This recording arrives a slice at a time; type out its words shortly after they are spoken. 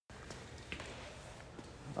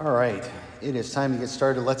All right, it is time to get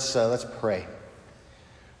started. Let's pray.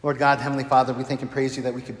 Lord God, Heavenly Father, we thank and praise you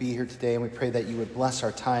that we could be here today, and we pray that you would bless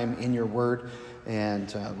our time in your word,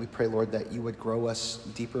 and we pray, Lord, that you would grow us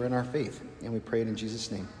deeper in our faith, and we pray it in Jesus'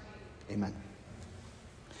 name. Amen.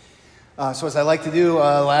 So as I like to do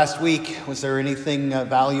last week, was there anything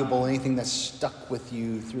valuable, anything that stuck with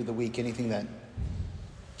you through the week, anything that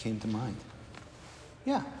came to mind?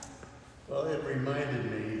 Yeah. Well, it reminded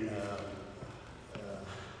me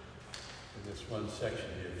in this one section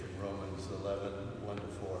here from Romans 11, 1 to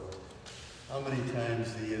 4, how many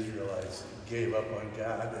times the Israelites gave up on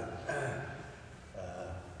God and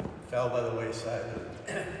fell by the wayside,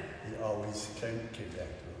 and he always came back to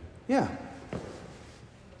him. Yeah.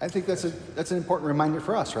 I think that's an important reminder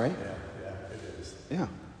for us, right? Yeah, it is. Yeah.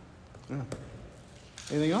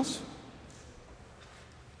 Anything else?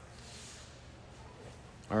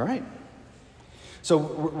 All right. So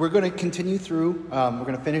we're going to continue through. We're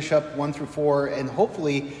going to finish up 1 through 4, and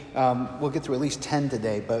hopefully we'll get through at least 10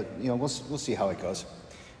 today. But we'll see how it goes.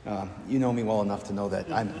 You know me well enough to know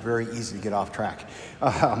that I'm very easy to get off track.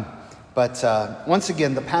 But once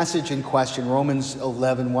again, the passage in question, Romans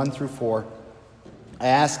 11, 1 through 4. I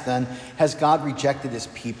ask then, has God rejected his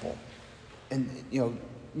people? And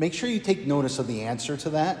make sure you take notice of the answer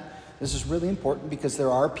to that. This is really important because there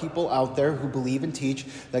are people out there who believe and teach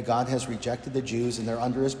that God has rejected the Jews and they're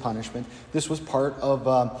under his punishment. This was part of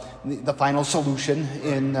the final solution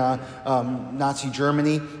in Nazi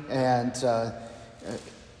Germany. And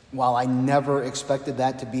while I never expected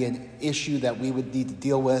that to be an issue that we would need to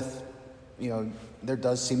deal with, there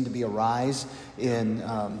does seem to be a rise in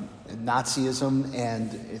Nazism,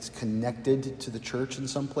 and it's connected to the church in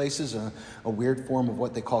some places, a weird form of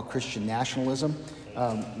what they call Christian nationalism,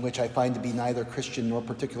 which I find to be neither Christian nor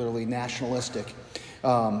particularly nationalistic.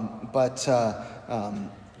 But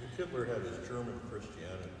Hitler had his German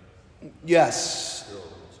Christianity. Yes.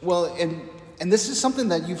 Well, and this is something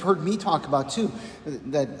that you've heard me talk about too,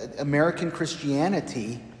 that American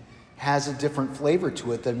Christianity has a different flavor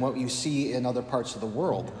to it than what you see in other parts of the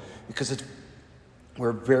world, because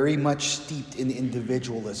we're very much steeped in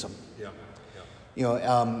individualism.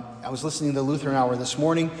 I was listening to the Lutheran Hour this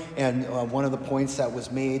morning, and one of the points that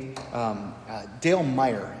was made, Dale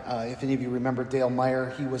Meyer, if any of you remember Dale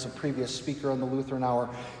Meyer, he was a previous speaker on the Lutheran Hour.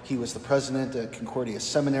 He was the president at Concordia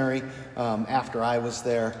Seminary after I was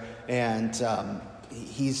there, and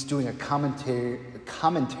he's doing a commentary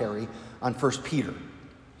on 1 Peter.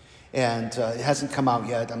 And it hasn't come out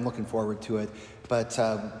yet. I'm looking forward to it. But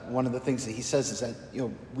one of the things that he says is that,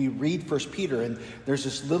 we read 1 Peter, and there's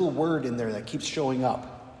this little word in there that keeps showing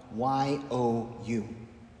up, Y-O-U.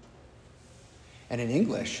 And in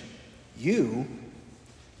English, you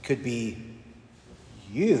could be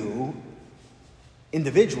you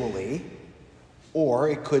individually, or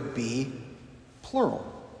it could be plural.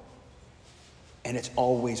 And it's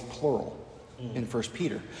always plural in 1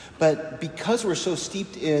 Peter. But because we're so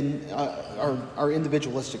steeped in our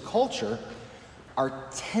individualistic culture, our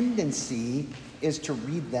tendency is to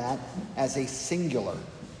read that as a singular.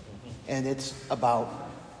 And it's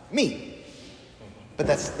about me. But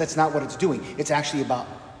that's not what it's doing. It's actually about,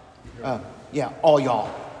 all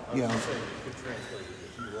y'all.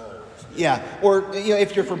 Yeah, or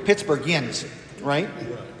if you're from Pittsburgh, yins, right?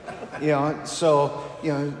 So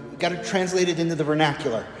got to translate it into the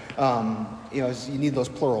vernacular. You need those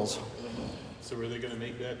plurals. So are they going to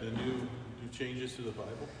make that the new changes to the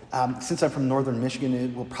Bible? Since I'm from northern Michigan,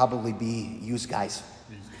 it will probably be "use guys."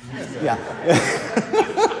 Yeah.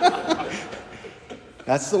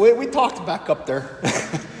 That's the way we talked back up there.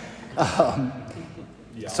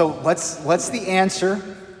 So what's the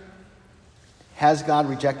answer? Has God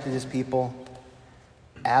rejected his people?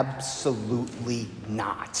 Absolutely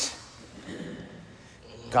not.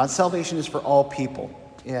 God's salvation is for all people.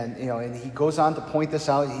 And and he goes on to point this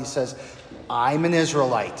out. He says, I'm an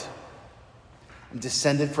Israelite. I'm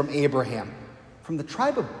descended from Abraham, from the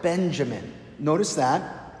tribe of Benjamin. Notice that.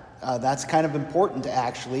 That's kind of important,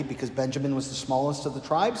 actually, because Benjamin was the smallest of the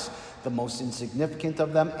tribes, the most insignificant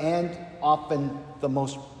of them, and often the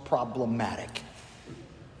most problematic.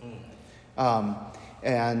 God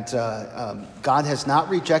has not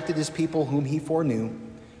rejected his people whom he foreknew.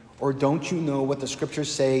 Or don't you know what the scripture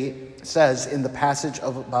says in the passage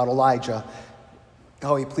about Elijah,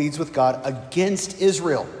 how he pleads with God against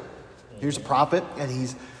Israel? Here's a prophet, and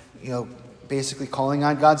he's, basically calling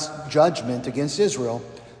on God's judgment against Israel.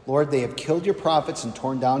 Lord, they have killed your prophets and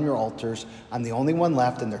torn down your altars. I'm the only one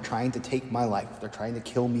left, and they're trying to take my life. They're trying to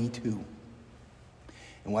kill me too.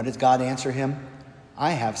 And what does God answer him?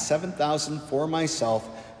 I have 7,000 for myself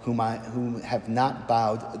whom have not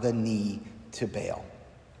bowed the knee to Baal.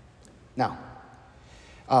 Now,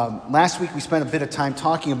 last week we spent a bit of time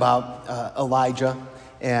talking about Elijah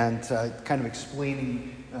and kind of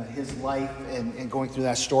explaining his life and going through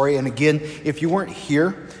that story. And again, if you weren't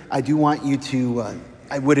here, I do want you to,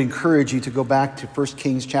 I would encourage you to go back to 1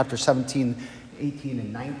 Kings chapter 17, 18,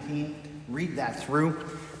 and 19. Read that through.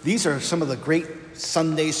 These are some of the great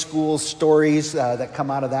Sunday school stories that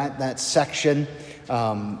come out of that section.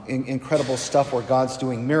 Incredible stuff where God's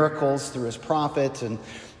doing miracles through his prophets and,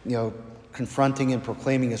 confronting and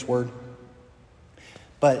proclaiming his word.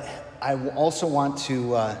 But I also want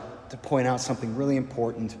to point out something really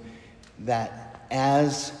important, that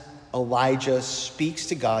as Elijah speaks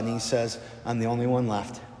to God and he says, I'm the only one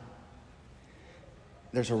left,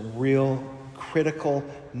 there's a real critical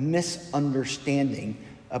misunderstanding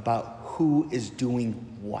about who is doing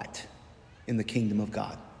what in the kingdom of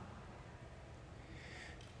God.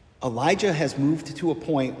 Elijah has moved to a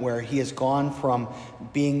point where he has gone from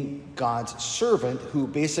being God's servant, who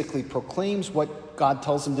basically proclaims what God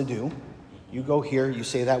tells him to do. You go here, you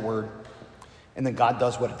say that word, and then God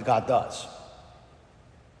does what God does.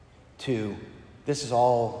 To, this is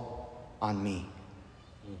all on me.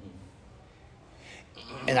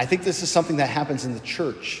 And I think this is something that happens in the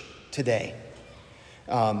church today.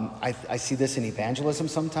 I see this in evangelism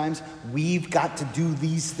sometimes. We've got to do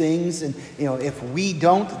these things, and if we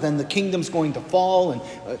don't, then the kingdom's going to fall, and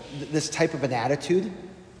this type of an attitude.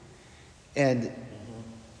 And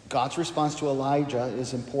God's response to Elijah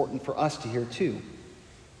is important for us to hear too.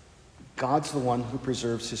 God's the one who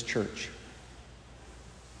preserves his church.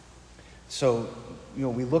 So,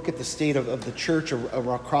 we look at the state of the church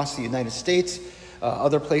across the United States,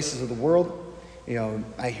 other places of the world.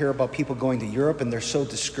 I hear about people going to Europe and they're so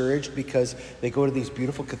discouraged because they go to these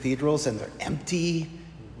beautiful cathedrals and they're empty.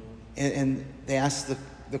 And they ask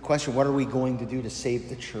the question, what are we going to do to save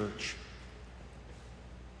the church?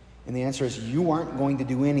 And the answer is, you aren't going to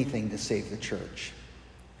do anything to save the church.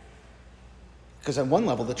 Because on one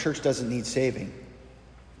level, the church doesn't need saving.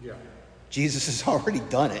 Yeah. Jesus has already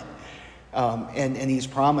done it. And he's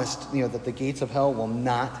promised, that the gates of hell will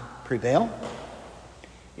not prevail.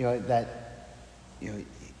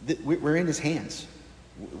 We're in his hands.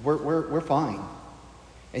 We're fine.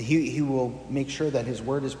 And he will make sure that his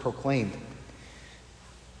word is proclaimed.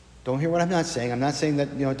 Don't hear what I'm not saying. I'm not saying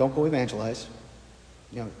that, don't go evangelize.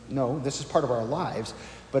 No, this is part of our lives,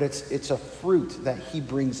 but it's a fruit that he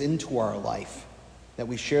brings into our life, that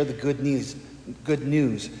we share the good news.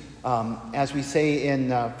 As we say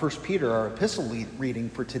in 1 Peter, our epistle reading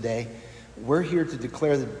for today, we're here to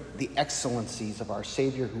declare the excellencies of our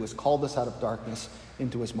Savior, who has called us out of darkness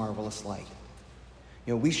into his marvelous light.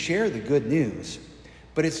 We share the good news,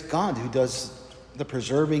 but it's God who does the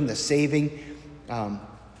preserving, the saving, and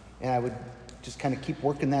I would just kind of keep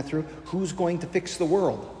working that through. Who's going to fix the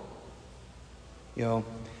world?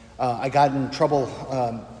 I got in trouble,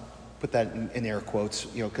 put that in air quotes,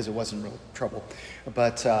 because it wasn't real trouble.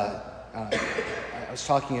 But I was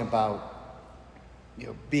talking about,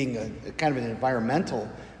 being a kind of an environmental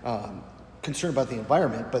concern about the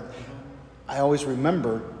environment. But I always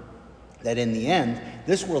remember that in the end,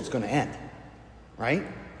 this world's going to end, right?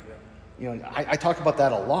 Yeah. I talk about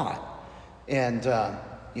that a lot, and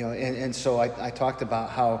and so I talked about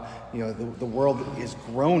how the world is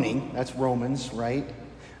groaning. That's Romans, right?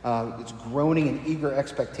 It's groaning in eager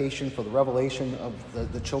expectation for the revelation of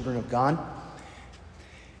the children of God,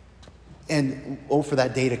 and for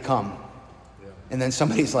that day to come. Yeah. And then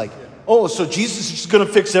somebody's like, "Oh, so Jesus is just going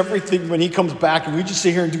to fix everything when he comes back, and we just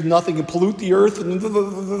sit here and do nothing and pollute the earth?" And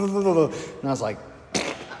I was like,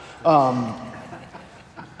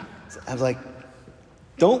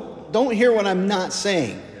 Don't hear what I'm not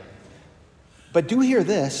saying. But do hear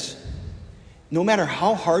this. No matter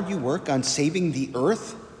how hard you work on saving the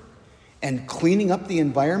earth and cleaning up the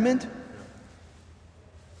environment,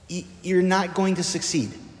 you're not going to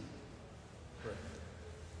succeed. Right.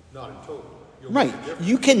 Not in total. Right.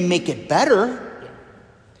 You can make it better. Yeah.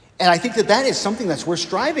 And I think that is something that's worth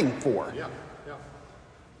striving for. Yeah. Yeah.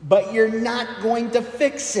 But you're not going to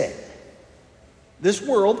fix it. This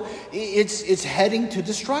world, it's heading to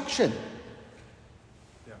destruction.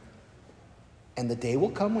 Yeah. And the day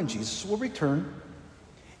will come when Jesus will return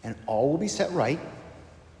and all will be set right.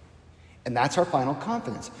 And that's our final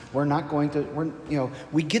confidence. We're not going to,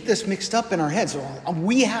 we get this mixed up in our heads.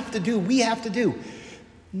 We have to do.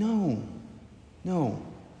 No.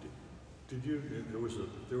 Did you, there was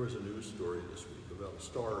a news story this week about a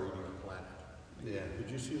star eating a planet. Yeah.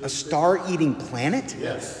 Did you see that? A star-eating planet?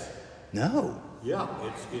 Yes. No. Yeah,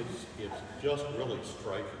 it's just really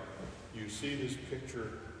striking. You see this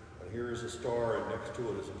picture, and here is a star, and next to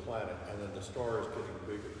it is a planet, and then the star is getting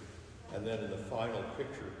bigger And then in the final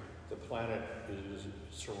picture, the planet is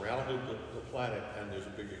surrounded the planet, and there's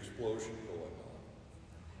a big explosion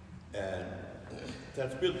going on. And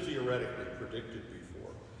that's been theoretically predicted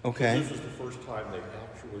before. Okay. So this was the first time they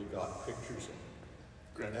actually got pictures of it.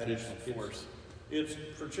 Gravitational force. It's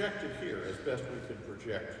projected here, as best we can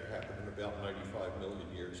project, happened in about 95 million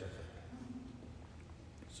years, I think.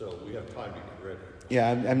 So we have time to get ready. Yeah,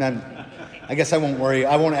 I'm not, I guess I won't worry.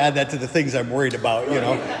 I won't add that to the things I'm worried about, you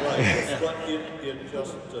know. Right, but it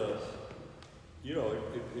just, you know,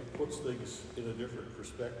 it puts things in a different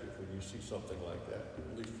perspective when you see something like that,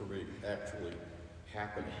 at least for me, actually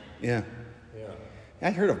happening. Yeah. Yeah.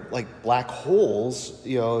 I'd heard of like black holes,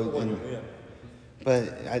 you know, and, Yeah.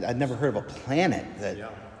 but I'd never heard of a planet that. Yeah.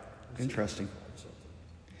 Interesting.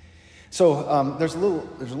 So there's a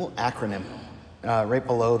little acronym right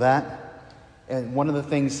below that, and one of the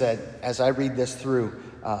things that, as I read this through,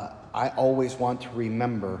 I always want to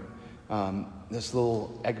remember this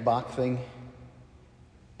little egg box thing.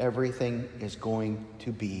 Everything is going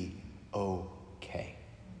to be okay,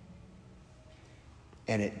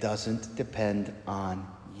 and it doesn't depend on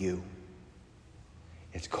you.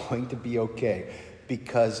 It's going to be okay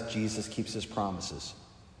because Jesus keeps his promises.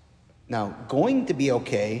 Now, going to be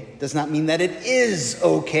okay does not mean that it is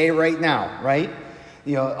okay right now, right?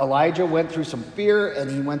 You know, Elijah went through some fear, and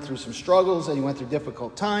he went through some struggles, and he went through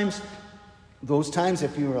difficult times. Those times,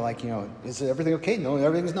 if you were like, you know, is everything okay? No,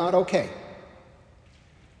 everything's not okay.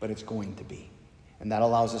 But it's going to be. And that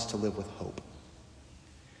allows us to live with hope.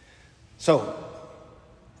 So,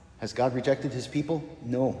 has God rejected his people?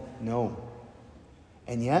 No.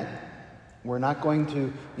 And yet, we're not going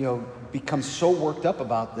to, you know, become so worked up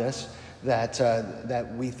about this that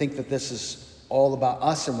we think that this is all about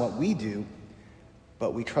us and what we do,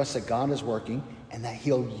 but we trust that God is working and that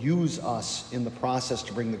he'll use us in the process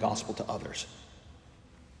to bring the gospel to others.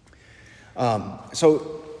 Romans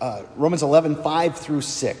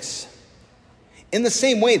 11:5-6. In the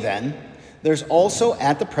same way, then, there's also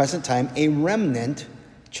at the present time a remnant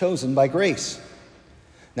chosen by grace.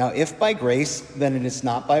 Now, if by grace, then it is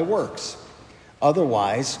not by works.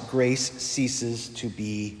 Otherwise, grace ceases to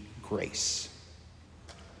be grace.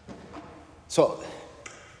 So,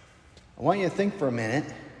 I want you to think for a minute.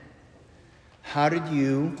 How did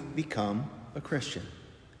you become a Christian?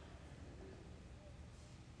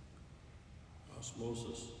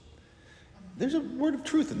 Osmosis. There's a word of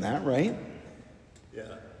truth in that, right?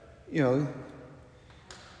 Yeah. You know,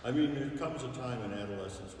 I mean, there comes a time in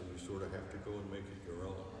adolescence when you sort of have to go and make it your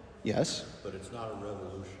own. yes, But it's not a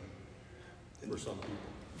revolution for some people.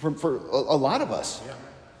 for a lot of us. Yeah.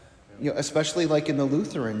 You know, especially like in the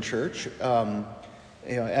Lutheran Church, you know,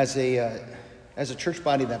 as a church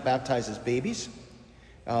body that baptizes babies,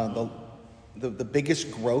 the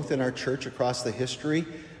biggest growth in our church across the history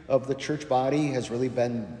of the church body has really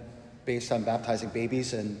been based on baptizing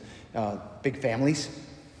babies and big families.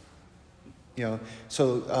 You know,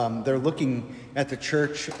 so they're looking at the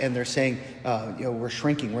church and they're saying, you know, we're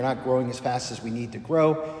shrinking, we're not growing as fast as we need to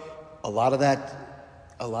grow. A lot of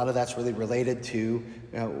that's really related to, you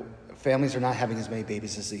know, families are not having as many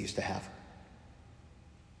babies as they used to have.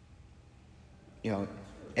 You know,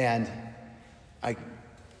 and I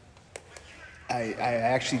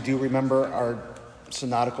actually do remember our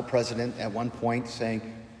synodical president at one point saying,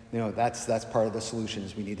 you know, that's part of the solution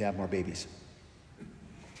is we need to have more babies.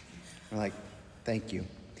 I'm like, thank you.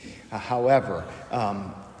 However,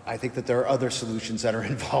 I think that there are other solutions that are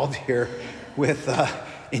involved here with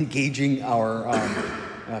engaging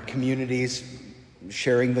our communities,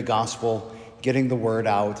 sharing the gospel, getting the word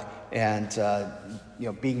out, and you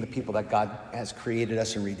know, being the people that God has created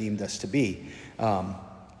us and redeemed us to be.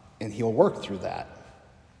 And he'll work through that.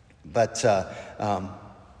 But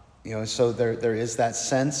you know, so there is that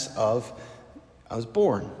sense of I was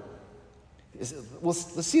born.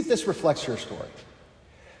 Let's see if this reflects your story.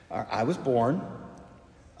 I was born.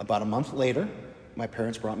 About a month later, my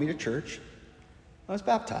parents brought me to church. I was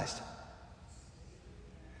baptized.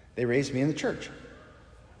 They raised me in the church.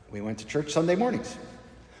 We went to church Sunday mornings.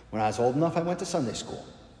 When I was old enough, I went to Sunday school.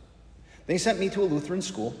 They sent me to a Lutheran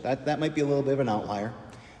school. That might be a little bit of an outlier.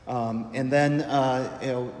 And then, you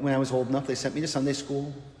know, when I was old enough, they sent me to Sunday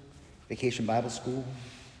school, vacation Bible school,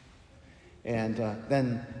 and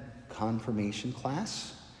then confirmation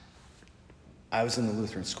class. I was in the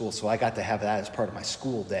Lutheran school, so I got to have that as part of my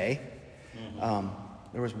school day.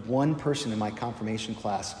 There was one person in my confirmation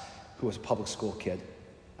class who was a public school kid.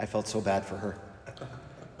 I felt so bad for her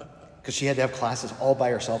because she had to have classes all by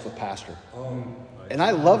herself with pastor. And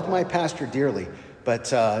I loved my pastor dearly,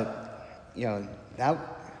 but you know,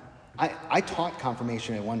 I taught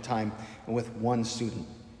confirmation at one time with one student.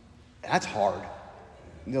 That's hard.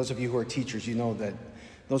 Those of you who are teachers, you know that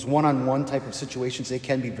those one-on-one type of situations, they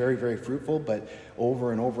can be very, very fruitful, but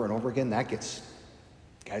over and over and over again, that gets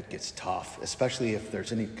tough, especially if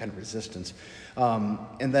there's any kind of resistance.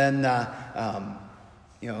 And then,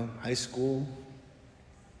 high school,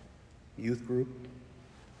 youth group.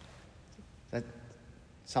 That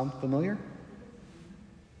sound familiar?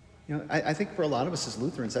 I think for a lot of us as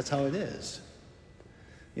Lutherans, that's how it is.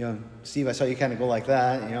 Steve, I saw you kind of go like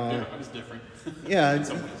that. Yeah, I was different. Yeah. In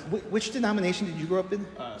some ways. Which denomination did you grow up in?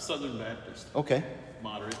 Southern Baptist. Okay.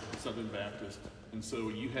 Moderate Southern Baptist. And so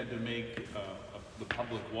you had to make the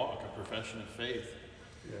public walk, a profession of faith.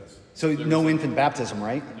 Yes. So no infant baptism,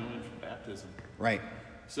 right? No infant baptism. Right.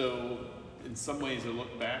 So in some ways I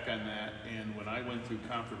look back on that, and when I went through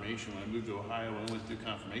confirmation, when I moved to Ohio, I went through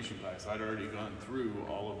confirmation class, I'd already gone through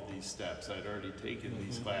all of these steps. I'd already taken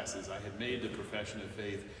these classes. I had made the profession of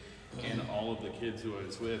faith, and all of the kids who I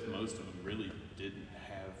was with, most of them really didn't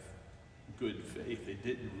have good faith. They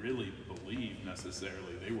didn't really believe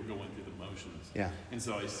necessarily. They were going through the motions. Yeah. And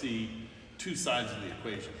so I see two sides of the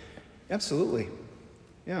equation. Absolutely.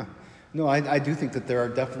 Yeah. No, I do think that there are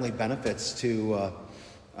definitely benefits to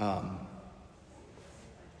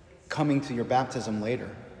coming to your baptism later.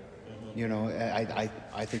 I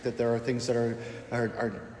think that there are things that are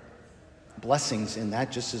blessings in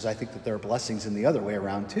that, just as I think that there are blessings in the other way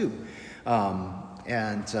around too.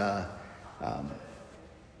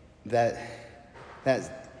 That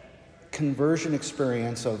conversion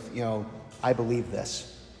experience of, I believe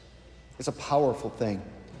this, is a powerful thing.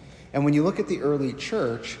 And when you look at the early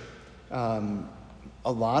church, many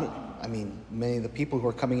of the people who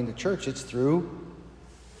are coming into church, it's through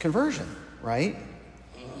conversion, right?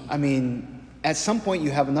 At some point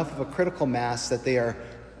you have enough of a critical mass that they are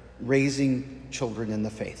raising children in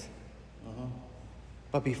the faith.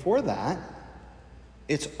 But before that,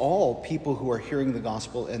 it's all people who are hearing the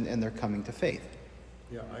gospel and they're coming to faith.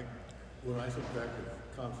 Yeah, when I think back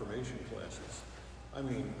to confirmation classes, I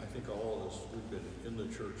think all of us, we've been in the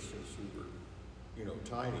church since we were,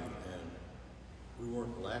 tiny, and we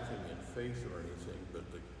weren't lacking in faith or anything, but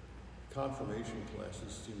the confirmation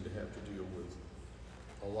classes seem to have to deal with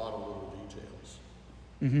a lot of little details.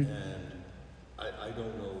 And I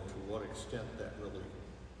don't know to what extent that really,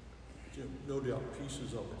 no doubt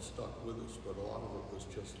pieces of it stuck with us, but a lot of it was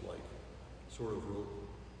just like sort of rote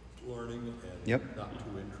learning and not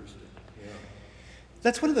too interesting. Yeah.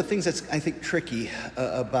 That's one of the things that's, I think, tricky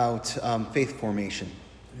about faith formation.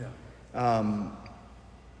 Yeah.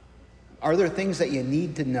 Are there things that you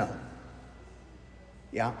need to know?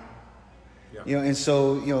 Yeah. Yeah. And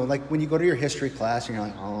so, like when you go to your history class, you're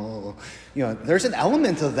like, there's an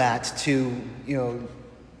element of that to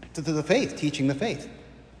the faith, teaching the faith.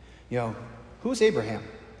 Who's Abraham?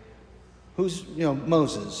 Who's,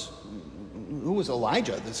 Moses? Who was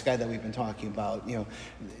Elijah, this guy that we've been talking about?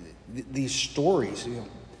 These stories,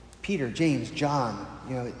 Peter, James, John,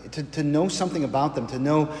 to know something about them, to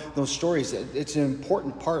know those stories, it's an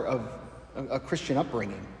important part of a Christian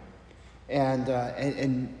upbringing.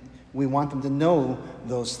 And we want them to know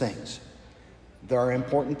those things. There are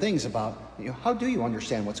important things about, how do you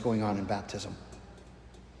understand what's going on in baptism?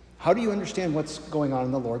 How do you understand what's going on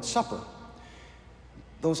in the Lord's Supper?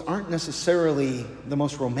 Those aren't necessarily the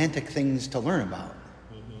most romantic things to learn about,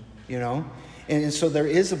 And so there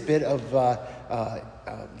is a bit of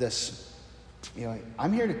this,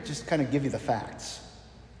 I'm here to just kind of give you the facts.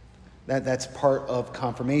 That's part of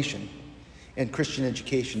confirmation and Christian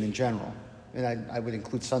education in general. And I would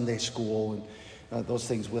include Sunday school and those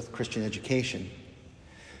things with Christian education.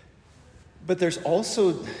 But there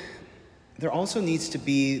also needs to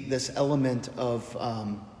be this element of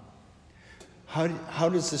how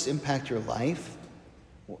does this impact your life?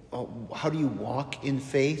 How do you walk in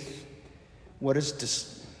faith? What is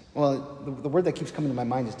the word that keeps coming to my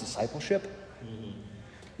mind is discipleship.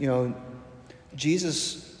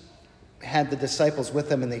 Jesus had the disciples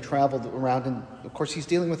with him and they traveled around, and of course he's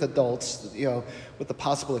dealing with adults, with the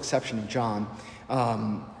possible exception of John,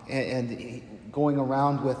 and going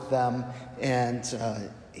around with them, and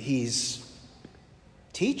he's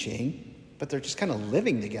teaching, but they're just kind of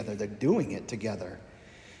living together. They're doing it together.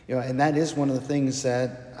 And that is one of the things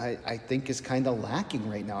that I think is kind of lacking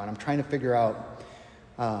right now. And I'm trying to figure out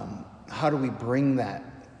how do we bring that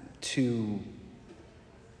to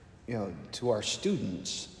our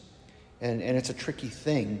students. And it's a tricky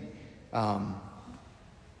thing.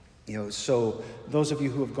 So those of you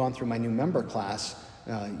who have gone through my new member class,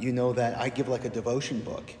 that I give like a devotion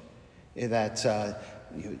book that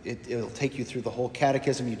it'll take you through the whole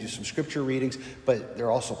catechism. You do some scripture readings, but there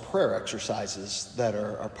are also prayer exercises that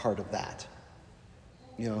are part of that.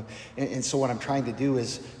 And so what I'm trying to do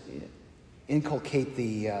is inculcate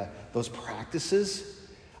those practices.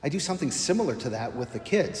 I do something similar to that with the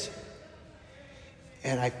kids.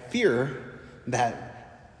 And I fear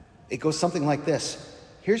that it goes something like this.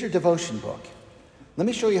 Here's your devotion book. Let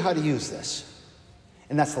me show you how to use this.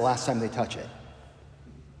 And that's the last time they touch it.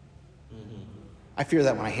 I fear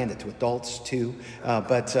that when I hand it to adults too.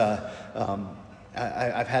 But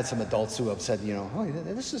I've had some adults who have said,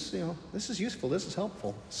 oh, this is useful, this is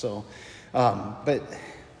helpful. So, but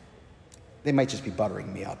they might just be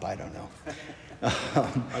buttering me up. I don't know. I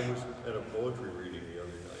was at a poetry reading the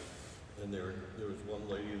other night, and there was one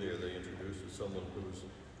lady there. They introduced as someone whose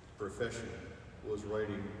profession was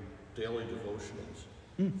writing daily devotionals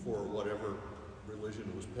for whatever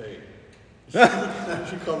religion was paying.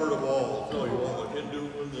 She covered them all. So you want a Hindu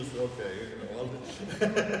one? This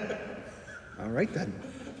okay? All right then.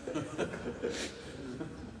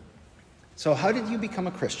 So, how did you become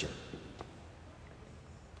a Christian?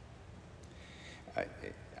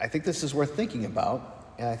 I think this is worth thinking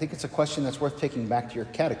about, and I think it's a question that's worth taking back to your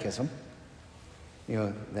catechism.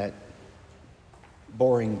 That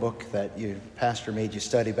boring book that your pastor made you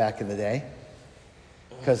study back in the day.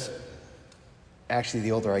 Because actually,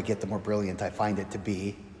 the older I get, the more brilliant I find it to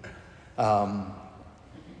be.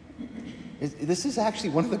 This is actually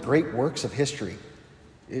one of the great works of history.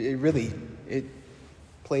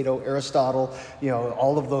 Plato, Aristotle,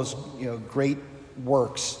 all of those, great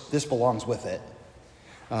works, this belongs with it.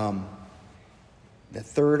 The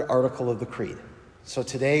third article of the Creed. So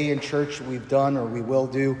today in church we will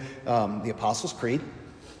do the Apostles' Creed.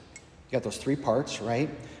 You got those three parts, right?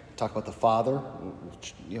 Talk about the Father,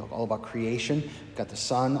 which, all about creation. Got the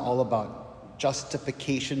Son, all about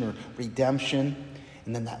justification or redemption.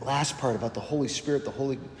 And then that last part about the Holy Spirit, the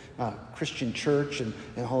Holy Christian Church, and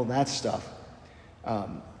all that stuff.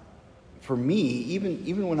 For me,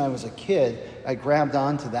 even when I was a kid, I grabbed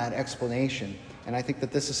onto that explanation. And I think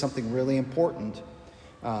that this is something really important.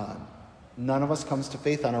 None of us comes to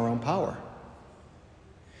faith on our own power.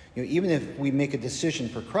 Even if we make a decision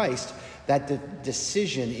for Christ, that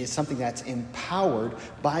decision is something that's empowered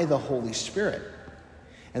by the Holy Spirit.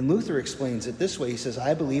 And Luther explains it this way. He says,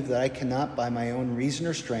 I believe that I cannot by my own reason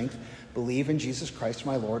or strength believe in Jesus Christ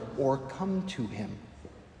my Lord or come to him.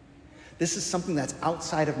 This is something that's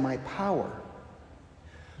outside of my power.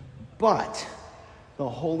 But the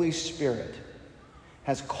Holy Spirit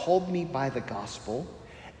has called me by the gospel,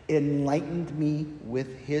 enlightened me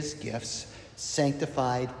with his gifts,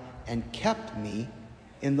 sanctified and kept me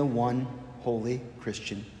in the one holy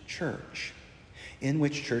Christian church, in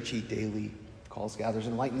which church he daily calls, gathers,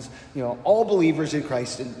 and enlightens, all believers in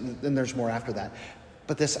Christ, and then there's more after that.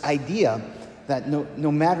 But this idea that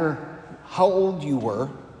no matter how old you were,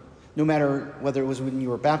 no matter whether it was when you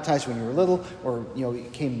were baptized when you were little, or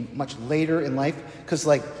it came much later in life, because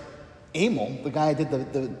like Emil, the guy I did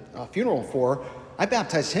the funeral for, I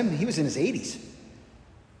baptized him. He was in his 80s.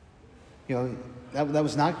 That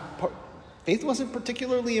was not faith wasn't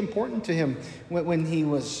particularly important to him when he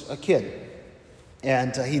was a kid,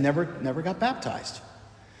 and he never got baptized.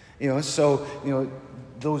 So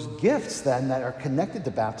those gifts then that are connected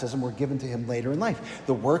to baptism were given to him later in life.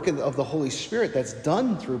 The work of the Holy Spirit that's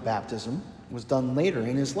done through baptism was done later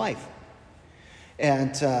in his life,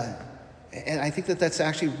 and I think that that's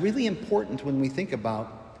actually really important when we think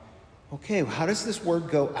about, okay, how does this word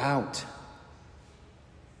go out?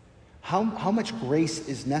 How much grace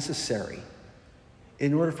is necessary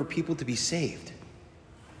in order for people to be saved?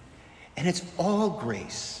 And it's all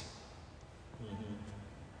grace.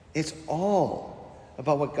 It's all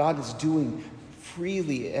about what God is doing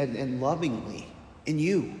freely and lovingly in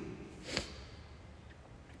you.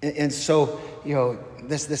 And so,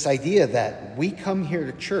 this idea that we come here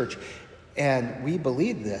to church and we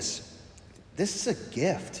believe this is a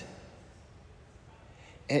gift.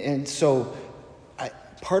 And so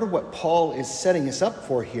part of what Paul is setting us up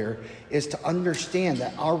for here is to understand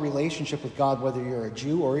that our relationship with God, whether you're a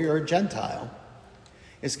Jew or you're a Gentile,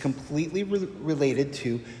 is completely related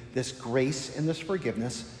to this grace and this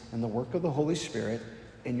forgiveness and the work of the Holy Spirit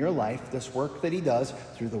in your life, this work that he does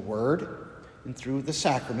through the Word and through the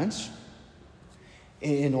sacraments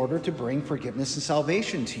in order to bring forgiveness and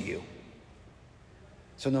salvation to you.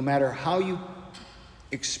 So no matter how you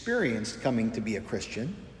experienced coming to be a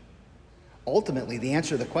Christian, ultimately the answer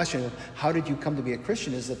to the question of how did you come to be a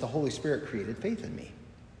Christian is that the Holy Spirit created faith in me.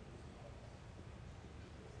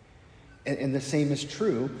 And the same is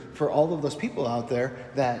true for all of those people out there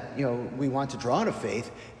that, we want to draw to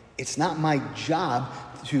faith. It's not my job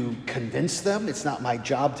to convince them. It's not my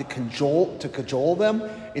job to cajole them.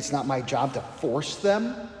 It's not my job to force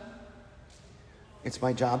them. It's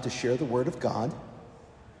my job to share the Word of God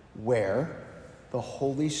where the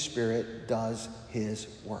Holy Spirit does His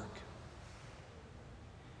work.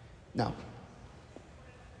 Now,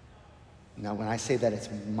 when I say that it's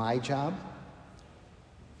my job,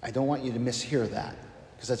 I don't want you to mishear that,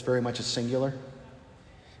 because that's very much a singular.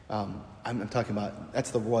 I'm talking about,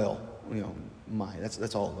 that's the royal,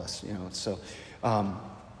 that's all of us, So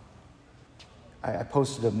I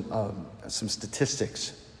posted some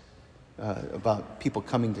statistics about people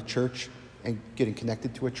coming to church and getting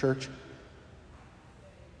connected to a church.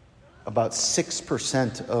 About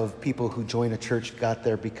 6% of people who join a church got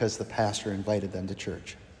there because the pastor invited them to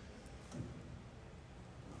church.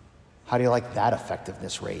 How do you like that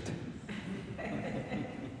effectiveness rate?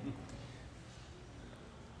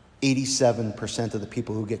 87% of the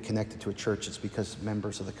people who get connected to a church is because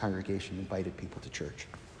members of the congregation invited people to church.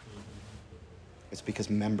 It's because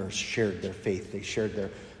members shared their faith. They shared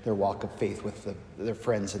their walk of faith with their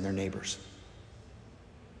friends and their neighbors.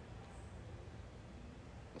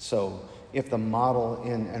 So if the model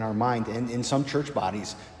in our mind, and in some church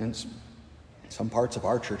bodies, in some parts of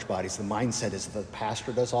our church bodies, the mindset is the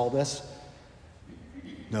pastor does all this.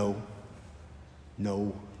 No.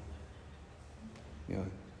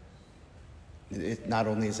 It not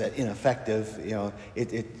only is that ineffective,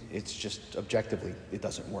 it's just objectively, it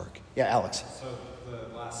doesn't work. Yeah, Alex. So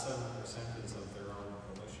the last 7% is of their own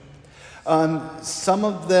volition? Some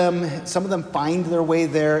of them find their way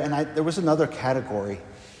there, and there was another category.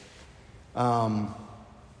 I'll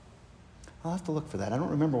have to look for that. I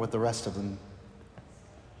don't remember what the rest of them,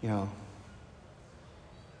 Yeah.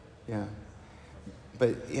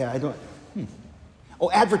 But yeah, I don't. Oh,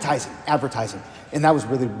 advertising, and that was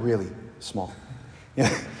really, really small. Yeah,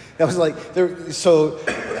 that was like there. So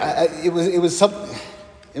it was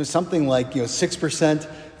something like 6%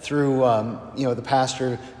 through the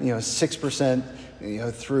pastor, 6%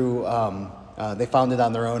 through they found it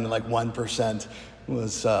on their own, and like 1%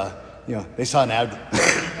 was they saw an ad.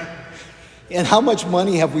 And how much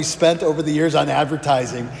money have we spent over the years on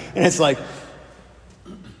advertising? And it's like,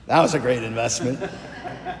 that was a great investment.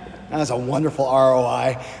 That was a wonderful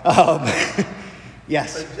ROI.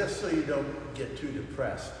 Yes. But just so you don't get too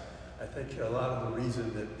depressed, I think a lot of the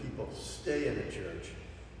reason that people stay in a church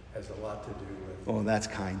has a lot to do with... Oh, that's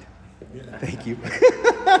kind. Thank you.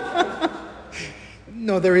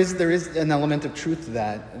 No, there is an element of truth to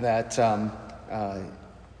that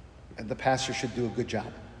the pastor should do a good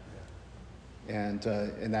job. And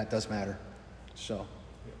that does matter. So,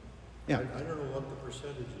 yeah. I don't know what the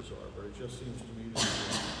percentages are, but it just seems to me that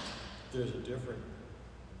there's a different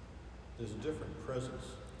presence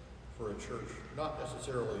for a church, not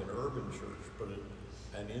necessarily an urban church, but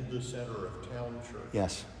an in the center of town church.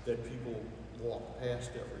 Yes. That people walk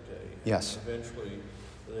past every day. And yes. Eventually,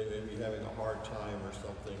 they may be having a hard time or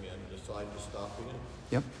something and decide to stop in.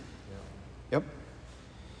 Yep. Yeah. Yep.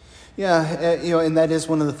 Yeah, and that is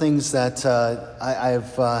one of the things that I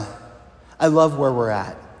love where we're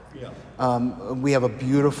at. Yeah. We have a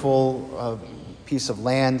beautiful piece of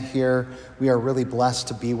land here. We are really blessed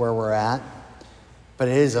to be where we're at, but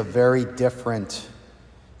it is a very different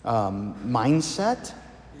mindset.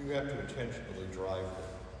 You have to intentionally drive there.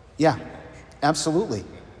 Yeah, absolutely,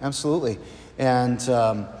 and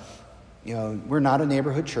we're not a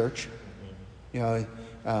neighborhood church.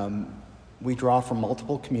 We draw from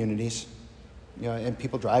multiple communities, and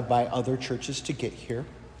people drive by other churches to get here.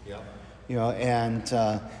 Yeah.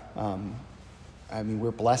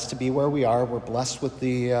 We're blessed to be where we are. We're blessed with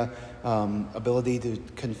the ability to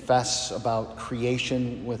confess about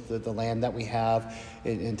creation with the land that we have,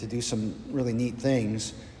 and to do some really neat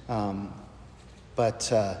things.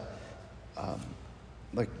 But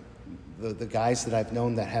like the guys that I've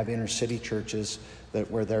known that have inner city churches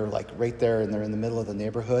where they're like right there and they're in the middle of the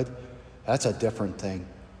neighborhood, that's a different thing.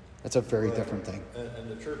 That's a very different thing. And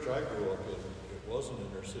the church I grew up in, it was an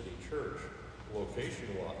inner city church,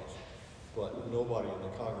 location-wise, but nobody in the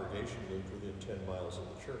congregation lived within 10 miles of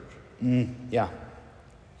the church. Yeah.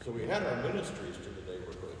 So we had our ministries to the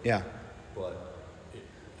neighborhood. Yeah. But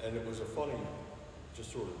it was a funny,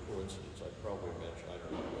 just sort of coincidence. I'd probably mention, I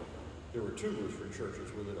don't know, but there were two Lutheran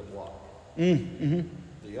churches within a block. Mm-hmm.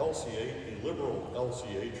 The LCA, the liberal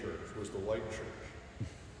LCA church was the white church.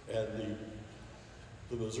 And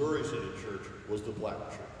the Missouri City Church was the black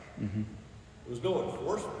church. Mm-hmm. There was no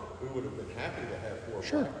enforcement. We would have been happy to have more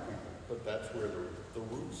Sure. black people, but that's where the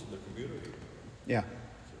roots in the community. Yeah.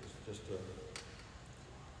 So it's just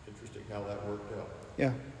interesting how that worked out.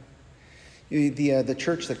 Yeah. The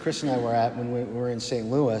church that Chris and I were at when we were in St.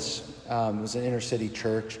 Louis was an inner city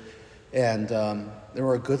church, and there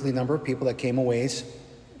were a goodly number of people that came a ways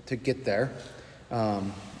to get there.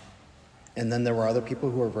 And then there were other people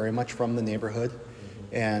who were very much from the neighborhood.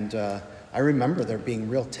 And I remember there being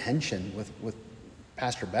real tension with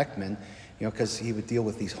Pastor Beckman, because he would deal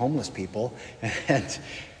with these homeless people. And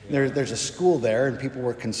there's a school there, and people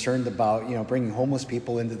were concerned about, bringing homeless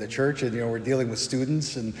people into the church. And, we're dealing with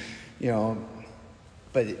students and,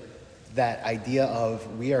 but that idea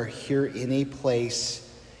of we are here in a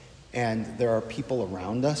place and there are people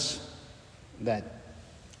around us that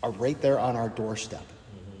are right there on our doorstep,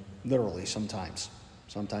 literally sometimes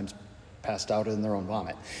passed out in their own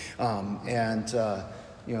vomit. That's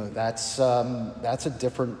a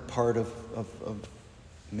different part of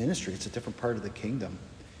ministry. It's a different part of the kingdom.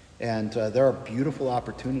 And there are beautiful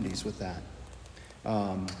opportunities with that,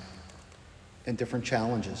 and different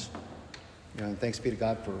challenges. And thanks be to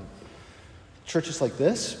God for churches like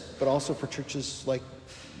this, but also for churches like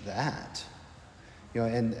that.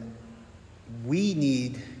 And we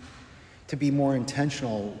need to be more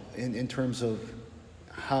intentional in terms of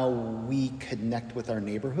how we connect with our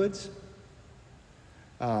neighborhoods.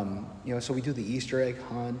 So we do the Easter egg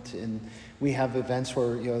hunt, and we have events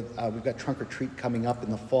where, we've got trunk or treat coming up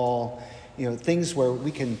in the fall, things where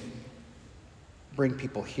we can bring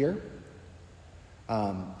people here.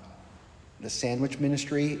 The sandwich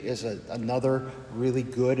ministry is another really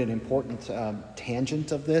good and important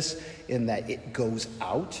tangent of this, in that it goes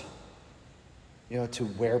out, to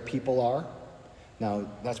where people are. Now,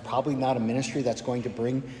 that's probably not a ministry that's going to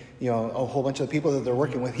bring, a whole bunch of the people that they're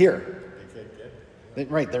working with here.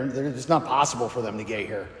 Right, it's not possible for them to get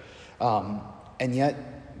here. And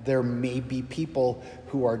yet, there may be people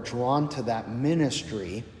who are drawn to that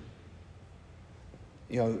ministry,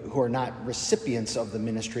 who are not recipients of the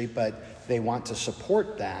ministry, but they want to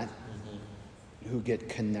support that, who get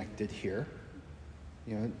connected here.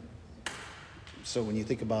 So when you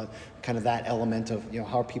think about kind of that element of,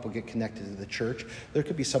 how people get connected to the church, there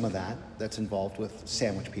could be some of that that's involved with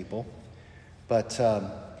sandwich people. But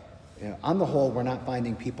on the whole, we're not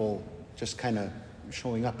finding people just kind of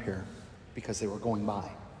showing up here because they were going by.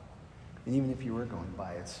 And even if you were going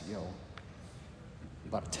by, it's,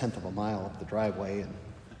 about 1/10 of a mile up the driveway. And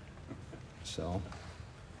so,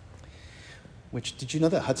 did you know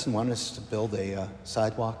that Hudson wanted us to build a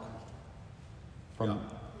sidewalk?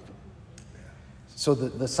 So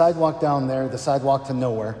the sidewalk down there, the sidewalk to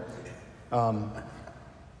nowhere, no,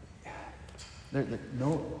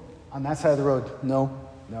 on that side of the road, no,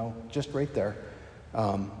 just right there.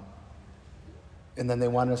 And then they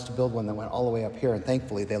wanted us to build one that went all the way up here, and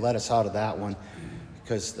thankfully they let us out of that one,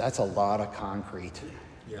 because that's a lot of concrete.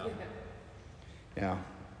 Yeah.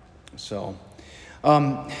 So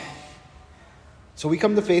we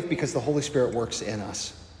come to faith because the Holy Spirit works in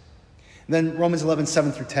us. And then Romans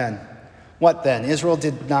 11:7-10. What then? Israel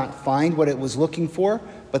did not find what it was looking for,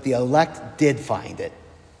 but the elect did find it.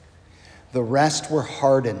 The rest were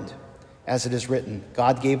hardened, as it is written.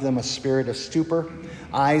 God gave them a spirit of stupor,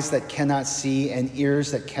 eyes that cannot see and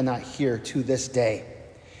ears that cannot hear to this day.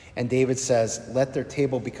 And David says, let their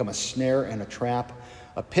table become a snare and a trap,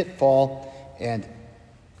 a pitfall and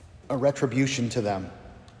a retribution to them.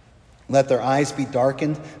 Let their eyes be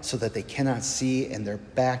darkened so that they cannot see, and their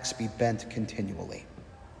backs be bent continually.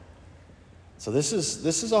 So this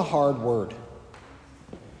is a hard word.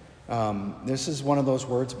 This is one of those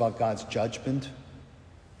words about God's judgment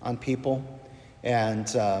on people, and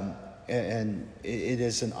it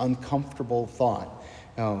is an uncomfortable thought.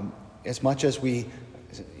 As much as we,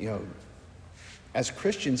 as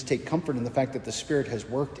Christians, take comfort in the fact that the Spirit has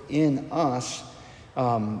worked in us,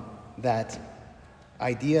 that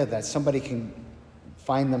idea that somebody can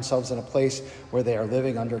find themselves in a place where they are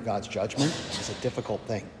living under God's judgment is a difficult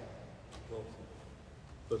thing. Well,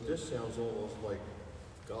 but this sounds almost like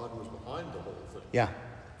God was behind the whole thing. Yeah.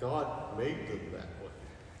 God made them that way.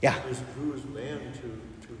 Yeah. Who is man to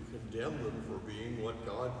condemn them for being what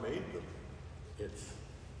God made them?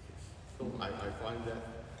 I find that,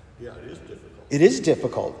 it is difficult. It is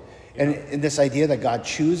difficult. And this idea that God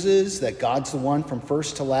chooses, that God's the one from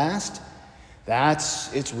first to last,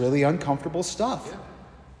 it's really uncomfortable stuff. Yeah.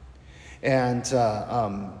 And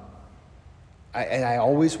I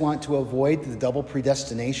always want to avoid the double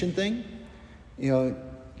predestination thing.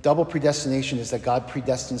 Double predestination is that God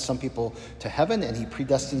predestines some people to heaven and he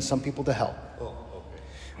predestines some people to hell. Oh,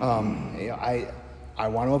 okay. I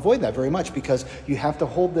want to avoid that very much, because you have to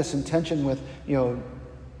hold this in tension with,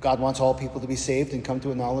 God wants all people to be saved and come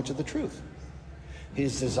to a knowledge of the truth.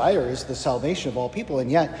 His desire is the salvation of all people, and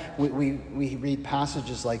yet we read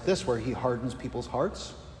passages like this where he hardens people's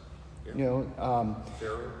hearts. Yeah.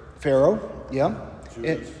 Pharaoh, yeah.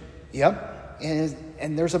 Judas.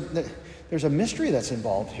 And there's There's a mystery that's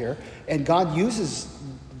involved here, and God uses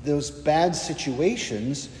those bad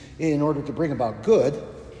situations in order to bring about good.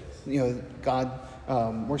 God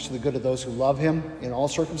works for the good of those who love him in all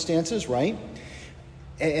circumstances, right?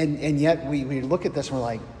 And yet we look at this and we're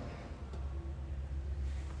like,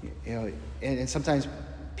 and sometimes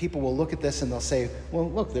people will look at this and they'll say, well,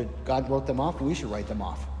 look, God wrote them off and we should write them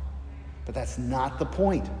off. But that's not the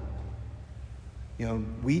point.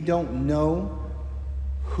 We don't know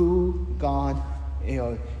who God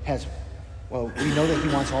has. Well, we know that he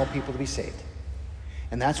wants all people to be saved.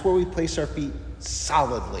 And that's where we place our feet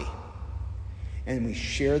solidly. And we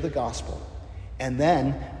share the gospel. And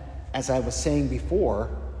then, as I was saying before,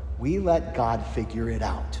 we let God figure it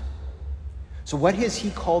out. So what has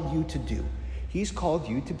he called you to do? He's called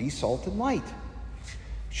you to be salt and light.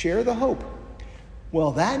 Share the hope.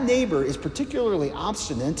 Well, that neighbor is particularly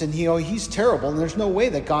obstinate, and he's terrible, and there's no way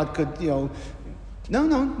that God could, no.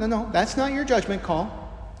 That's not your judgment call.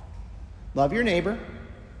 Love your neighbor.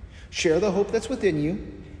 Share the hope that's within you.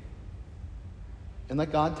 And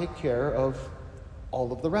let God take care of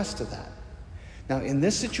all of the rest of that. Now, in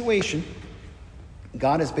this situation,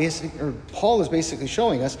 Paul is basically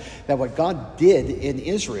showing us that what God did in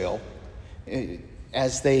Israel,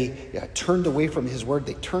 as they turned away from his word,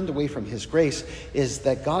 they turned away from his grace, is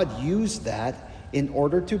that God used that in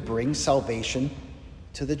order to bring salvation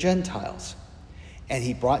to the Gentiles. And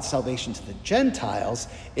he brought salvation to the Gentiles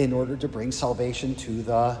in order to bring salvation to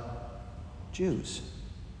the Jews.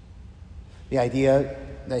 The idea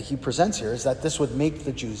that he presents here is that this would make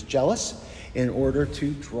the Jews jealous in order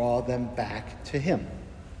to draw them back to him.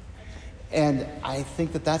 And I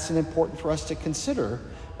think that that's important for us to consider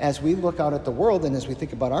as we look out at the world and as we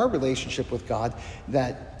think about our relationship with God,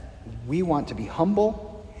 that we want to be humble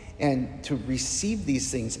and to receive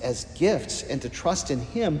these things as gifts and to trust in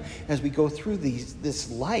him as we go through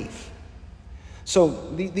this life.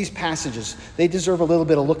 So these passages, they deserve a little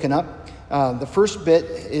bit of looking up. The first bit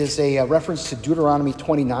is a reference to Deuteronomy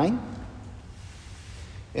 29.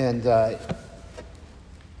 And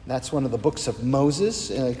that's one of the books of Moses,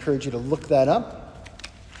 and I encourage you to look that up.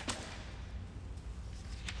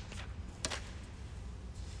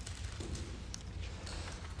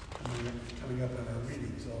 Coming up in our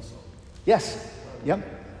readings also. Yes. Yep.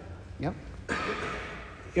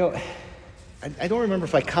 I don't remember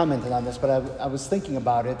if I commented on this, but I was thinking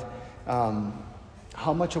about it.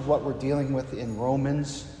 How much of what we're dealing with in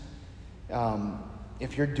Romans,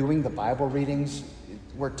 if you're doing the Bible readings,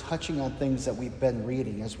 we're touching on things that we've been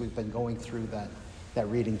reading as we've been going through that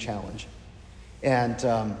reading challenge. And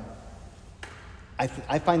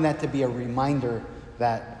I find that to be a reminder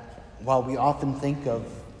that while we often think of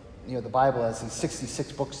the Bible as these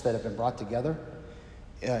 66 books that have been brought together,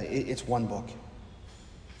 it's one book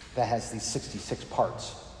that has these 66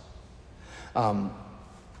 parts. All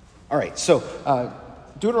right, so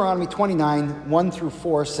Deuteronomy 29, 1 through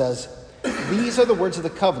 4 says, "These are the words of the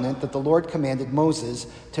covenant that the Lord commanded Moses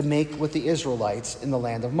to make with the Israelites in the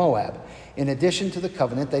land of Moab, in addition to the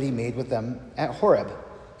covenant that he made with them at Horeb.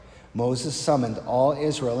 Moses summoned all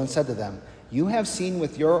Israel and said to them, 'You have seen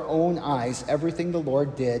with your own eyes everything the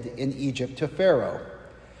Lord did in Egypt to Pharaoh,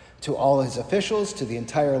 to all his officials, to the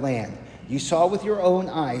entire land. You saw with your own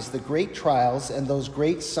eyes the great trials and those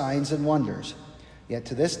great signs and wonders. Yet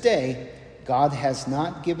to this day, God has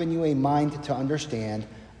not given you a mind to understand,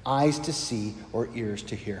 eyes to see, or ears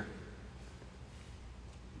to hear.'"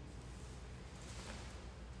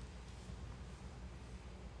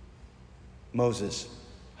 Moses,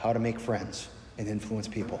 how to make friends and influence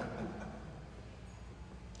people.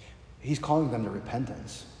 He's calling them to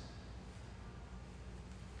repentance.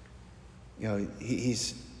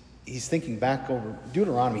 He's thinking back over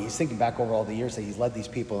Deuteronomy. He's thinking back over all the years that he's led these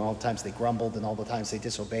people and all the times they grumbled and all the times they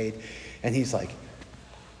disobeyed. And he's like,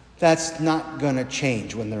 that's not going to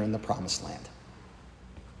change when they're in the promised land.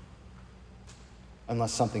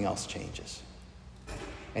 Unless something else changes.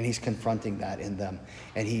 And he's confronting that in them.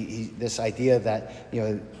 And this idea that,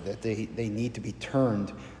 that they need to be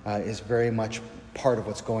turned is very much part of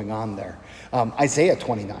what's going on there. Isaiah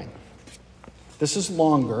 29. This is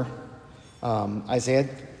longer. Isaiah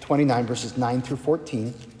 29, verses 9 through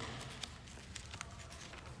 14.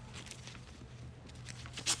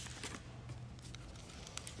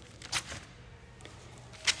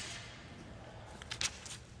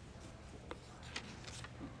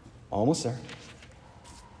 Almost there.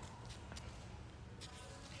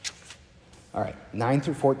 All right, 9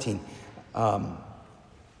 through 14.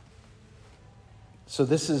 So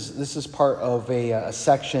this is part of a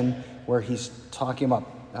section where he's talking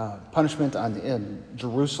about punishment in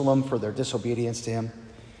Jerusalem for their disobedience to him.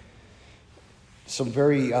 Some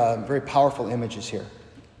very powerful images here.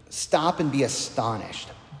 Stop and be astonished.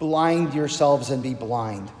 Blind yourselves and be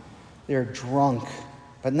blind. They're drunk,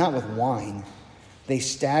 but not with wine. They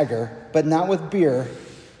stagger, but not with beer.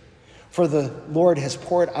 For the Lord has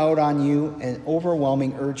poured out on you an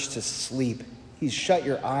overwhelming urge to sleep. He's shut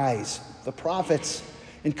your eyes, the prophets,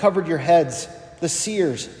 and covered your heads, the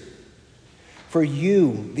seers. For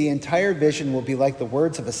you, the entire vision will be like the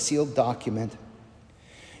words of a sealed document.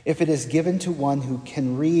 If it is given to one who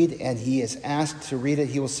can read and he is asked to read it,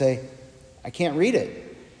 he will say, I can't read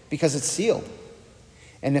it because it's sealed.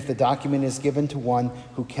 And if the document is given to one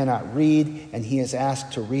who cannot read and he is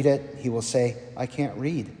asked to read it, he will say, I can't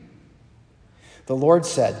read. The Lord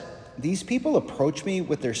said, these people approach me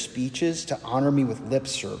with their speeches to honor me with lip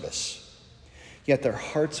service, yet their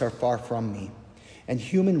hearts are far from me, and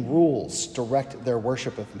human rules direct their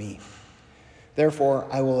worship of me. Therefore,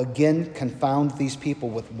 I will again confound these people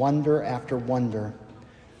with wonder after wonder.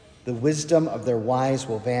 The wisdom of their wise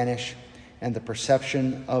will vanish, and the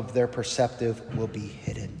perception of their perceptive will be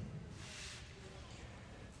hidden.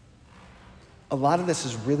 A lot of this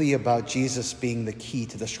is really about Jesus being the key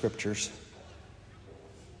to the scriptures,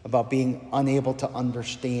 about being unable to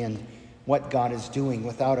understand what God is doing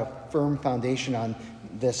without a firm foundation on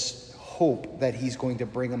this hope that he's going to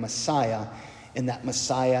bring a Messiah, and that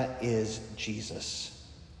Messiah is Jesus.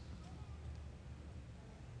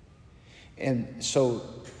 And so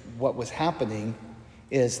what was happening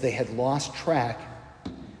is they had lost track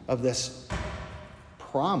of this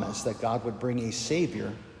promise that God would bring a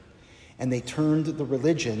Savior, and they turned the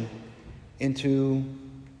religion into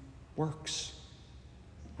works,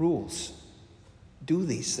 rules. Do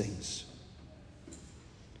these things.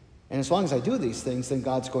 And as long as I do these things, then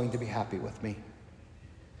God's going to be happy with me.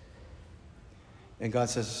 And God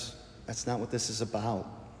says, that's not what this is about.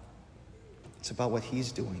 It's about what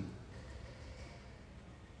he's doing.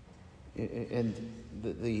 And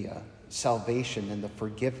the salvation and the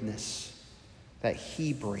forgiveness that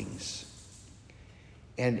he brings.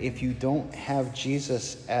 And if you don't have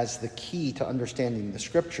Jesus as the key to understanding the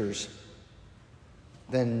scriptures,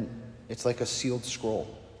 then it's like a sealed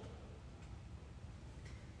scroll.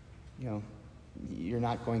 You know, you're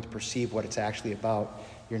not going to perceive what it's actually about.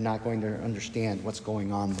 You're not going to understand what's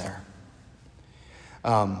going on there.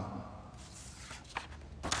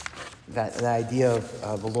 That idea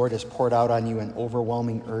of the Lord has poured out on you an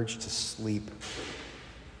overwhelming urge to sleep.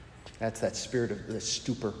 That's that spirit of the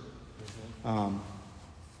stupor. And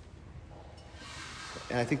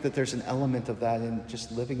I think that there's an element of that in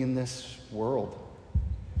just living in this world,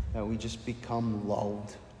 that we just become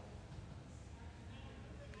lulled.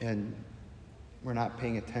 And we're not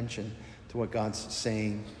paying attention to what God's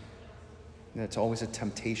saying. And it's always a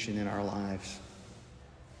temptation in our lives.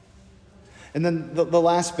 And then the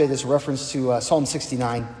last bit is reference to Psalm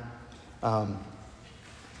 69,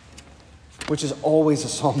 which is always a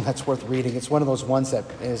psalm that's worth reading. It's one of those ones that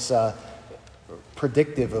is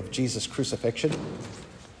predictive of Jesus' crucifixion.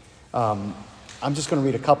 I'm just going to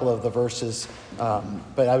read a couple of the verses,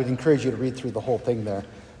 but I would encourage you to read through the whole thing there.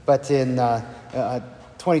 But in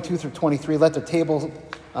 22 through 23, let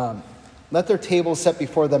their table set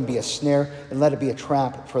before them be a snare, and let it be a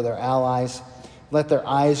trap for their allies. Let their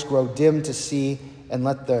eyes grow dim to see, and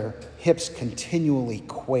let their hips continually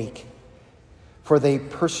quake. For they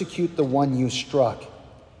persecute the one you struck,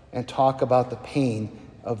 and talk about the pain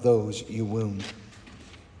of those you wound.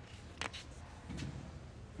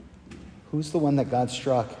 Who's the one that God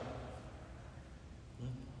struck?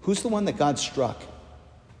 Who's the one that God struck?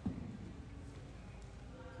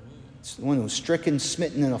 It's the one who was stricken,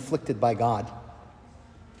 smitten, and afflicted by God.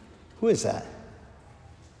 Who is that?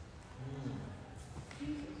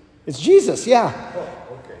 It's Jesus, yeah.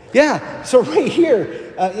 Oh, okay. Yeah, so right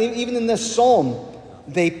here, even in this psalm,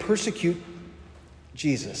 they persecute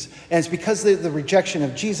Jesus. And it's because of the rejection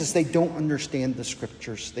of Jesus, they don't understand the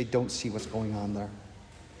scriptures. They don't see what's going on there.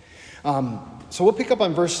 So we'll pick up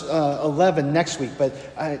on verse 11 next week, but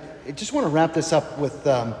I just want to wrap this up with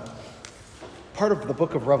part of the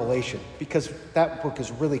book of Revelation, because that book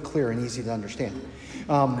is really clear and easy to understand.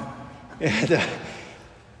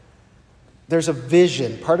 There's a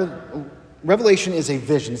vision. Part of Revelation is a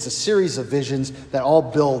vision. It's a series of visions that all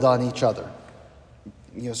build on each other.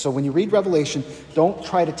 You know, so when you read Revelation, don't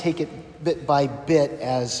try to take it bit by bit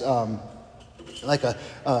as like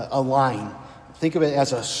a line. Think of it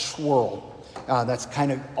as a swirl that's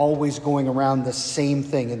kind of always going around the same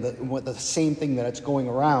thing. And the same thing that it's going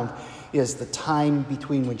around is the time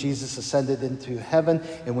between when Jesus ascended into heaven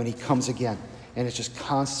and when he comes again. And it's just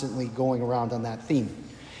constantly going around on that theme.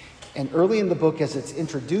 And early in the book, as it's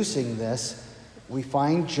introducing this, we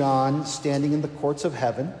find John standing in the courts of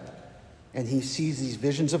heaven, and he sees these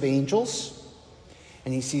visions of angels,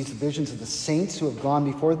 and he sees the visions of the saints who have gone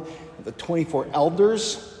before, the 24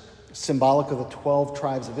 elders, symbolic of the 12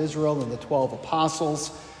 tribes of Israel and the 12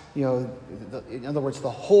 apostles. In other words, the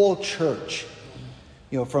whole church,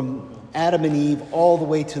 from Adam and Eve all the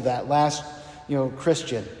way to that last,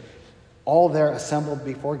 Christian, all there assembled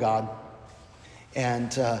before God.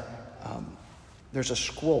 And there's a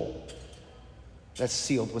scroll that's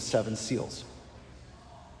sealed with 7 seals.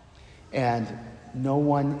 And no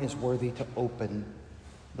one is worthy to open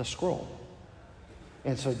the scroll.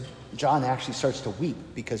 And so John actually starts to weep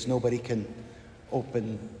because nobody can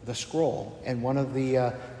open the scroll. And one of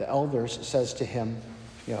the elders says to him,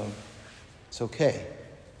 it's okay.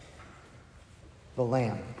 The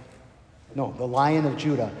Lion of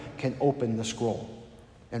Judah can open the scroll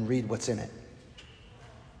and read what's in it.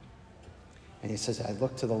 And he says, I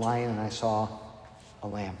looked to the lion and I saw a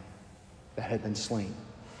lamb that had been slain.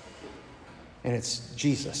 And it's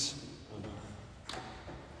Jesus.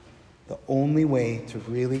 The only way to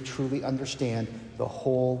really, truly understand the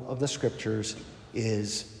whole of the scriptures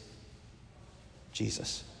is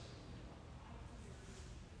Jesus.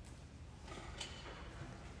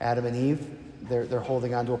 Adam and Eve, they're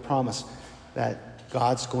holding on to a promise that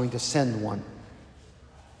God's going to send one.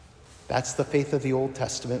 That's the faith of the Old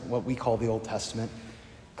Testament, what we call the Old Testament.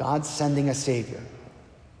 God's sending a Savior.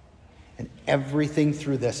 And everything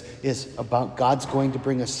through this is about God's going to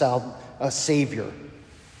bring a Savior.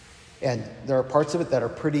 And there are parts of it that are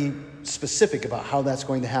pretty specific about how that's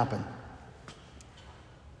going to happen.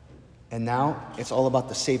 And now it's all about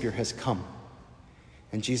the Savior has come.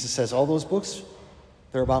 And Jesus says, all those books,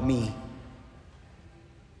 they're about me.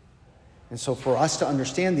 And so for us to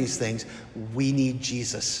understand these things, we need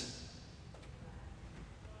Jesus.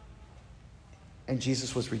 And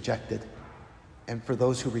Jesus was rejected. And for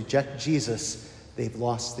those who reject Jesus, they've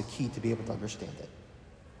lost the key to be able to understand it.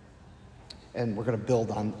 And we're going to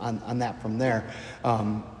build on that from there,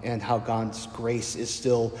 and how God's grace is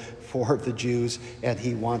still for the Jews, and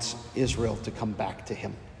he wants Israel to come back to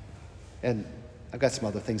him. And I've got some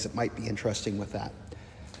other things that might be interesting with that.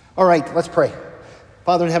 All right, let's pray.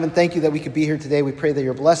 Father in heaven, thank you that we could be here today. We pray that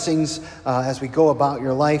your blessings as we go about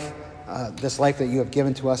your life, this life that you have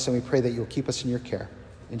given to us, and we pray that you will keep us in your care.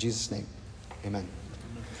 In Jesus' name, amen.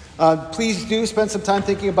 Please do spend some time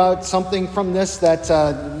thinking about something from this that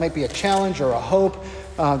might be a challenge or a hope,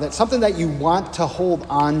 that's something that you want to hold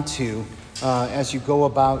on to as you go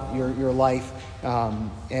about your life,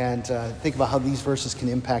 and think about how these verses can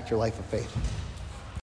impact your life of faith.